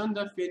کۆرسەکەت بە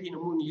چەندە فێری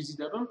هەموو ئینگلیزی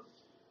دەبم؟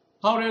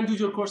 هاوڕێیان دوو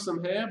جۆر کۆرسم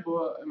هەیە بۆ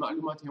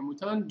معلوماتی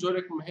هەمووتان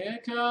جۆرێکم هەیە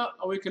کە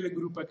ئەوەی کە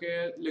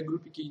لە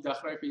گروپێکی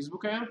داخرای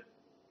فەیسبووکەیە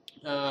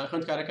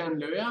خوێندکارەکان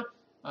لەوەیە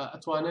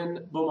ئەتوانن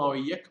بۆ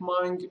ماوەی یەک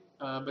مانگ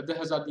بە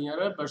 10,000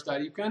 دینارە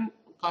بەشداری بکەن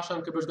پاشان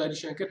کە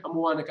بەشداریشیان کرد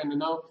هەمووانەکەن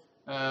لەناو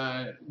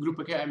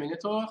گروپەکەی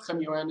ئەمێنێتەوە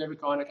خەمی ئەویان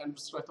نەبێتەوەکان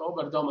بسرێتەوە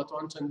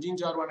بەردەوامەتوان چەندین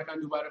جاروانەکان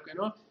دووبارە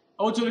بکەنەوە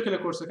ئەو جۆرێکە لە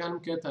کۆرسەکانم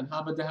کە تەنها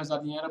بە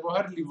 10,000 دینارە بۆ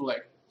هەر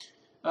لیڤڵێک.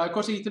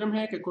 کۆرسێکی ترم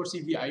هەیە کە کۆرسی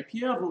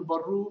VIPە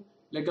ڕووبەڕوو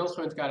لەگەڵ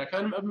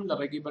خوێندکارەکانم ئەبم لە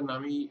ڕێگەی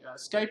بەرنامەی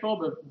سکایپەوە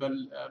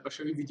بە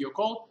شێوەی ڤیدیۆ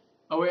کۆڵ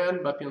ئەوەیان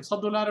بە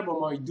 $500 بۆ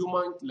ماوەی 2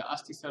 مانگ لە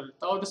ئاستی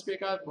سەرتاوە دەست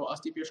پێکات بۆ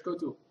ئاستی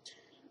پێشکەوتوو.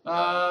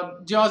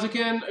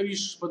 جیازەکەیان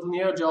ئەویش بە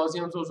دڵنیایە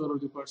جیازیان زۆر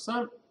دوو پەرسە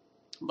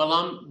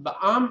بەڵام بە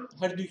عام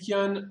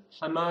هەردووکیان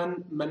هەمان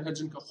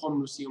منهەجن کە خۆم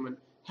نووسی من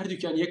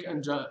هەردووکیان یەک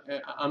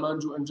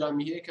ئامانج و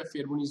ئەنجامی هەیە کە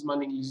فێربوونی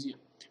زمانی ئینگلیزیە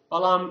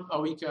بەڵام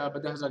ئەوەی کە بە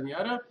 10,000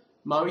 دینارە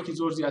ماوەیەکی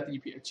زۆر زیاتری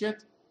پێچێت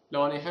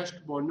لەوانەیە 8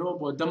 بۆ 9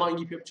 بۆ 10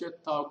 مانگی پێ بچێت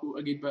تاوەکو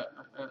ئەگەیت بە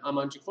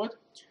ئامانجی خۆت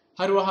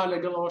هەروەها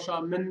لەگەڵەوەشا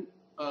من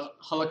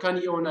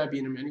خەڵەکانی ئەوە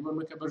نابینم ینی بۆ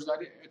مەکە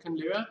بەشداریەکەن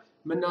لەوێ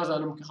من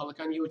نازانم کە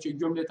خەڵەکانی ئەوە چێک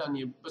گوێم لێتان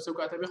نیە بەسەو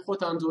کاتە بێ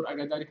خۆتان زۆر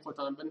ئاگاداری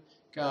خۆتان بن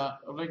کە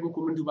ڕێک وەکو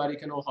من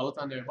دووبارەکەنەوە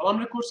هەڵەتان دەوێت بەڵام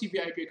لە کۆرسی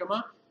VIPەکەمە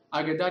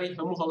ئاگاداری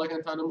هەموو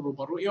هەڵەکانتانم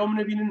ڕوبەڕوو ئێوە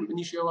منەبینن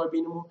منیش ئێوە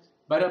بینم و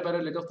بەرەبەرە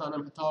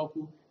لەگەڵتانم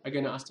هەتاوەکو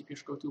ئەگەنە ئاستی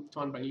پێشکەوت و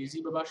بتوان بە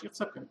ئینگلیزی بە باشی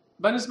قسە بکەن.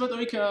 بەنسبەت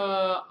ئەوەی کە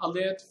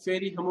ئەڵێت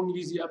فێری هەموو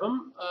ئینگلیزی ئەبم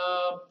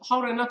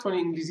هاوڕێ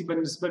ناتوانین ئینگلیزی بە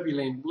نسبە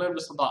بیڵێن بڵێن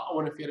لە 100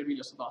 ئەوەنە فێرەبی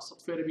لە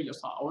 100 فێرەبی لە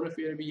 100 ئەوەنە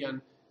فێرەبی یان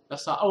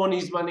لەسا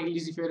ئەوەی زمانی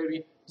ئینگلیزی فێرەبی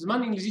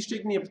زمانی ئینگلیزی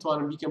شتێک نییە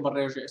بتوانم بیکەم بە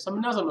ڕێژێ ئێستا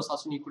من نازانم لەسا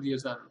سنی کوردی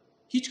ئەزانم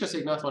هیچ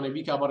کەسێک ناتوانێت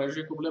بیکا بە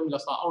ڕێژێک و بڵێم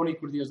لەسا ئەوەی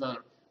کوردی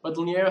ئەزانم بە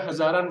دڵنیایە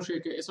هەزاران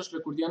وشەیە کە ئێستاش لە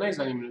کوردیا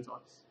نایزانین من تۆ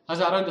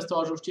هەزاران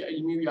دەستەواژۆشتی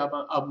ئەلمی و یا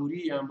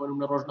ئابووری یان بۆ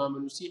نمونە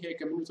ڕۆژنامەنووسی هەیە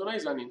کە من تۆ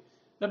نایزانین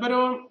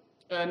لەبەرەوە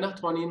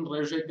ناتوانین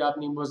ڕێژێک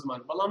دابنین بۆ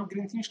زمان بەڵام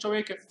گرنگترین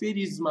شتەوەیە کە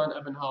فێری زمان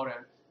ئەبن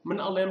هاوڕێن من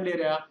ئەڵێم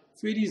لێرە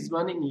فێری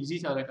زمانی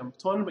ئینگلیزیتان دەکەم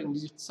بتوانن بە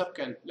ئینگلیزی قسە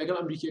بکەن لەگەڵ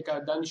ئەمریکیەکە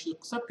دانیشی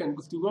قسە بکەن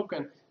گفتوگۆ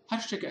بکەن هەر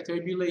شتێک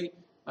ئەتەوەی بیڵێ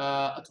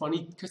ئەتوانی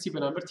کەسی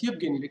بەرامبەر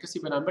تێبگەنی لە کەسی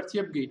بەرامبەر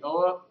تێبگەیت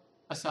ئەوە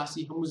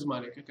ئەساسی هەموو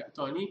زمانێکە کە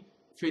ئەتوانی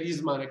فێری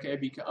زمانەکە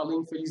ئەبی کە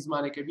ئەڵین فێری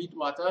زمانەکە بیت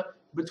واتە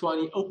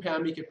بتوانی ئەو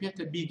پەیامی کە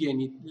پێتە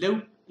بیگەنیت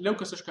لەو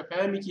کەسش کە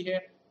پەیامێکی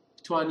هەیە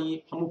بتوانی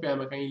هەموو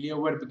پەیامەکانی لێ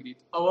وەربگریت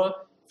ئەوە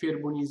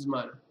فێربوونی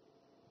زمانە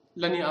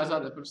لەنی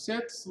ئازاد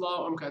دەپرسێت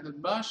سڵاو ئەم کاتت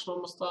باش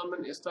مامۆستا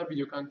من ئێستا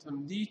ڤیدیۆکانتم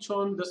دی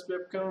چۆن دەست پێ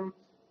بکەم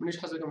منیش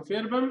حەزەکەم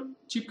فێر بم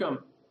چی بکەم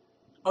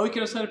ئەوەی کە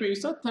لەسەر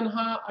پێویستە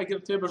تەنها ئەگەر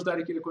تێ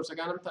بەشداریکی لە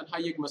کورسەکانم تەنها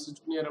یەک مەسج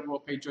بنێرە بۆ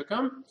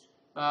پەیجەکەم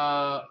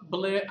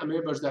بڵێ ئەمێ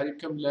بەشداری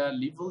بکەم لە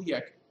لیڤڵ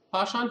 1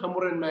 پاشان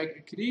هەموو ڕێنمایەک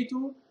ئەکریت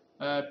و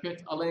پێت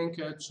ئەڵێن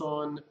کە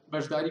چۆن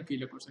بەشداری بکەی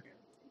لە کورسەکە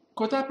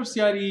کۆتا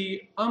پرسیاری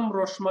ئەم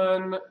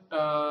ڕۆژمان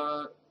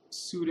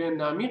سوورێن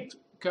نامیق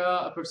کە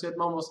ئەپرسێت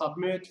مامۆستا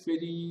بمێت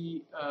فێری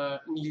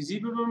ئینگلیزی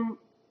ببم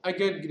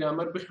ئەگەر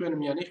گرامەر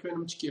بخوێنم یانەی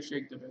خوێنم چ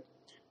کێشەیەک دەبێت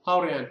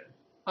هاوڕێیان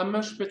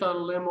ئەمەش پێتان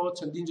لێمەوە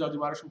چەندین جار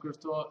دووبارەشم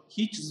کردەوە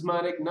هیچ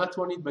زمانێک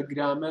ناتوانیت بە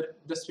گرامەر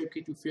دەست پێ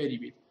بکەیت و فێری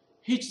بیت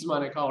هیچ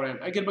زمانێک هاوڕێیان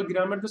ئەگەر بە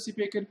گرامەر دەستی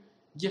پێکرد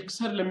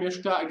یەکسەر لە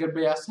مێشتا ئەگەر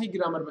بە یاسای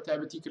گرامەر بە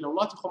تایبەتی کە لە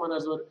وڵاتی خۆمانە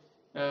زۆر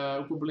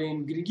وەکو بڵێن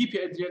گرنگی پێ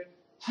ئەدرێت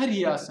هەر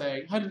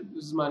یاسایەک هەر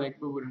زمانێک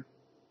ببورن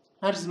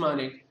هەر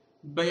زمانێک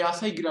بە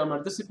یاسای گرامەر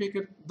دەستی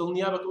پێکرد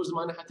دڵنیا بە ئەو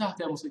زمانە هەتا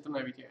هەتا موسیقی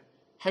نابیتەیە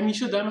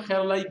هەمیشە دایمە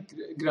خێڵای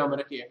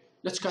گرامەرەکەیە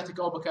لە چ کاتێک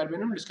ئەو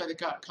بەکاربێنم لە چ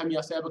کاتێک کام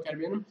یاسایە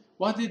بەکاربێنم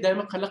واتێ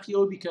دایمە قەلەقی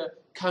ئەوە بی کە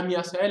کام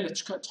یاسایە لە چ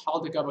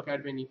حاڵێکا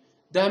بەکاربێنی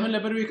دایمە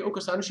لەبەرەوەی کە ئەو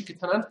کەسانشی کە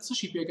تەنانەت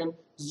قسەشی پێکەن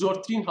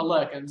زۆرترین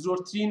هەڵایەکەن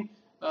زۆرترین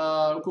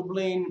وەکو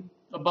بڵێن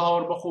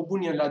باوەڕ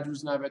بەخۆبوونیان لا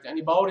دروست نابێت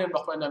ینی باوەڕیان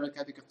بەخۆیان نابێت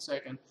کاتێک کە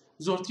قسەکەن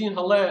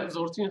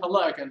زۆرترین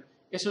هەڵایەکەن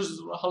ئێستا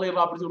هەڵەی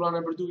ڕابردوو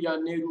ڕانەبردوو یان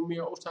نێر و مێ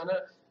ئەو شتانە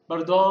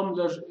بەردەوام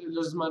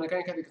لە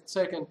زمانەکانی کاتێک کە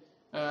قسەکەن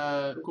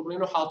وەکو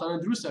بڵێن و حاڵتانە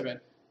دروستە بێن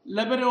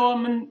لەبەرەوە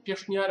من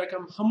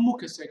پێشنیارەکەم هەموو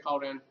کەسێک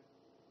هاوڕێن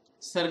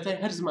سەرەتای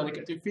هەر زمانێک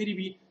ئەتێ فێری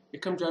بی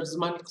یەکەم جار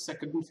زمانی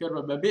قسەکردن فێر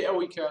بە بەبێ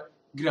ئەوەی کە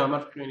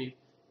گرامەر خوێنیت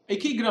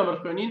ئەیکەی گرامەر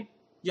خوێنین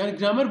یان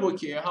گرامەر بۆ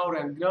کێ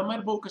هاوڕێن گرامەر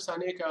بۆ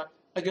کەسانەیە کە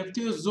ئەگەر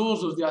تێ زۆر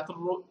زیاتر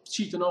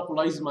بچیتە ناو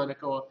قوڵای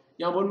زمانەکەەوە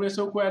یان بۆ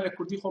نوێسەوە کۆیان لە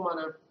کوردی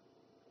خۆمانە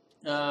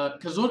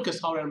کە زۆر کەس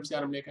هاوڕێن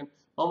پرسیارم لێکەن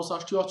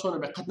مامۆستاشتیوا چۆنە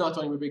بێ قەت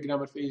ناتوانین بەبێ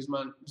گرامەر فێری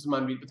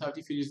زمان بیت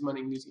بەتابەتی فێری زمان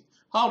ئینگلیزی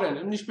هاوڕێن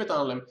منیش پێتان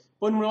ئەڵێم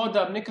بۆ نمونەوە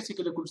دابنێ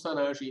کەسێکە لە کوردستان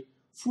ئاژی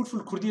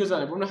فول کوردی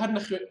ئەزانێت بۆ هەر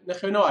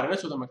نەخوێنەوارە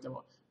نەچۆتە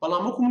مەکتەبەوە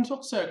بەڵام وەکو من تۆ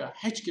قسەکە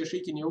هیچ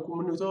کێشەیەکی نییە وەکو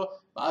من و تۆ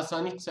بە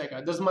ئاسانی قسەکە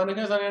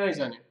دەزمانەکە زانێ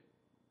نایزانێت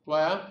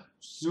وایە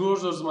زۆر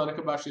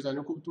زمانەکە باشی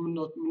زانێت وەکو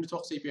من تۆ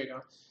قسەی پێکە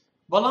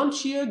بەڵام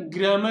چییە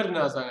گرامەر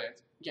نازانێت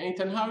یعنی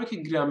تەنهاوێکی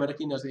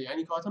گرامەرەکەی نازانێت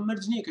ینی کەواتە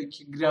مەرج نییە کە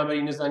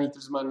گرامەری نەزانی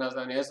تر زمان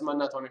نازانێت زمان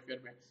ناتوانێت فێر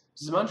بێت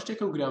زمان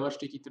شتێکە و گرامەر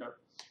شتێکی ترە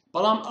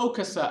بەڵام ئەو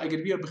کەسە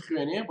ئەگەر بێ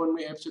بخوێنێ بۆ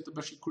نوێی بچێتە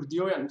بەشی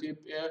کوردیەوە یان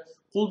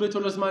قوڵ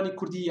بێتەوە لە زمانی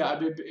کوردی یا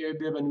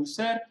بێ بە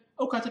نووسەر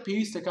ئەو کاتە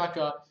پێویستە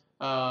کاکە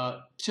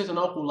بچێتە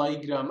ناو قوڵایی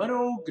گرامەرە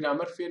و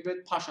گرامەر فێر بێت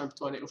پاشان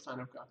بتوانێت ئەو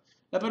شتانە بکات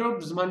لەبەرەوە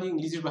زمانی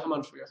ئینگلیزیش بە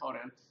هەمان شوێ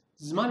هاوڕێن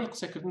زمانی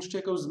قسەکردن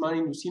شتێکە و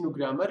زمانی نووسین و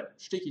گرامەر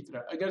شتێکی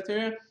ترە ئەگەر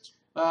تەوێ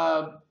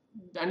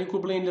ینی کو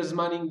بڵێن لە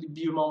زمانی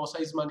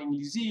بیرمامۆسای زمانی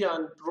ئینگلیزی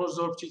یان ڕۆژ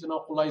زۆر بچیتە ناو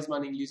قوڵای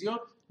زمانی ئینگلیزیەوە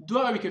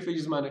دواوی کە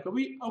فێری زمانەکە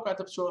بووی ئەو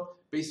کاتە بچۆ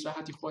بە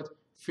ئیسراحەتی خۆت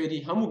فێری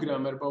هەموو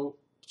گرامەر بە و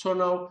بچۆ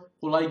ناو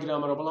قوڵای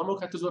گرامەرە بەڵام ئەو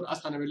کاتە زۆر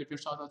ئاسانە بێت لە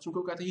پێشتا چونکە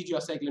ئەو کاتە هیچ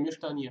یاسایەک لە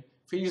مێشتا نییە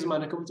فێری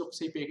زمانەکە بوو تۆ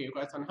قسەی پێکەی و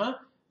کاتە تەنها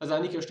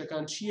ئەزانی کە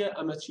شتەکان چییە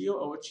ئەمە چییە و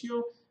ئەوە چییە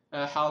و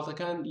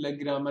حاڵەتەکان لە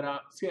گرامەرە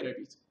فێرە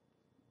بیت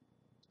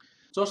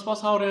زۆر سپاس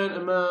هاوڕێیان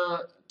ئەمە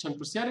چەند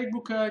پرسیارێک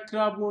بوو کە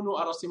کرابوون و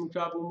ئاڕاستی من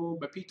کرابووم و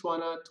بەپی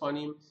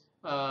توانیم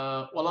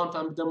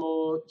وەڵامتان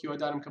بدەمەوە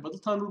هیوادارم کە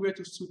بەدڵتان بوو بێت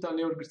و سوودتان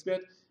لێوەرگرت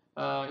بێت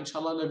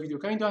ئینشاءڵڵا لە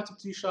ڤیدیۆکانی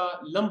داهاتووتریشە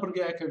لەم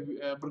بڕگەیە کە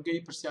بڕگەی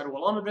پرسیار و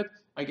وەڵامە بێت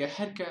ئەگەر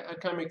هەر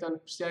کامێکتان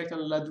پرسیارێکتان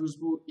لەلا دروست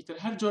بوو ئیتر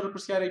هەر جۆرە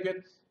پرسیارێک بێت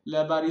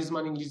لە باری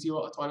زمان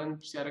ئینگلیزیەوە ئەتوانن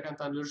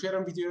پرسیارەکانتان لە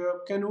ژێرم ڤیدیۆ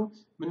بکەن و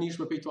منیش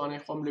بەپێی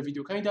توانای خۆم لە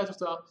ڤیدیۆکانی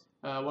داهاتووتە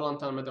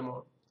وەڵامتان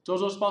بدەمەوە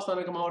زۆر سپاستان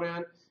دەکەم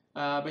هاوڕێیان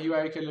بە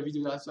هیوایە کە لە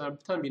ڤیدیۆ داهاتووتان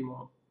بتان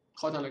بینمەوە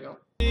خۆتان لەگەڵ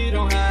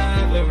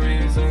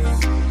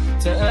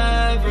to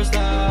ever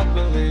stop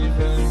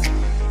believing,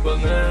 we'll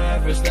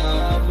never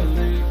stop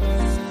believing.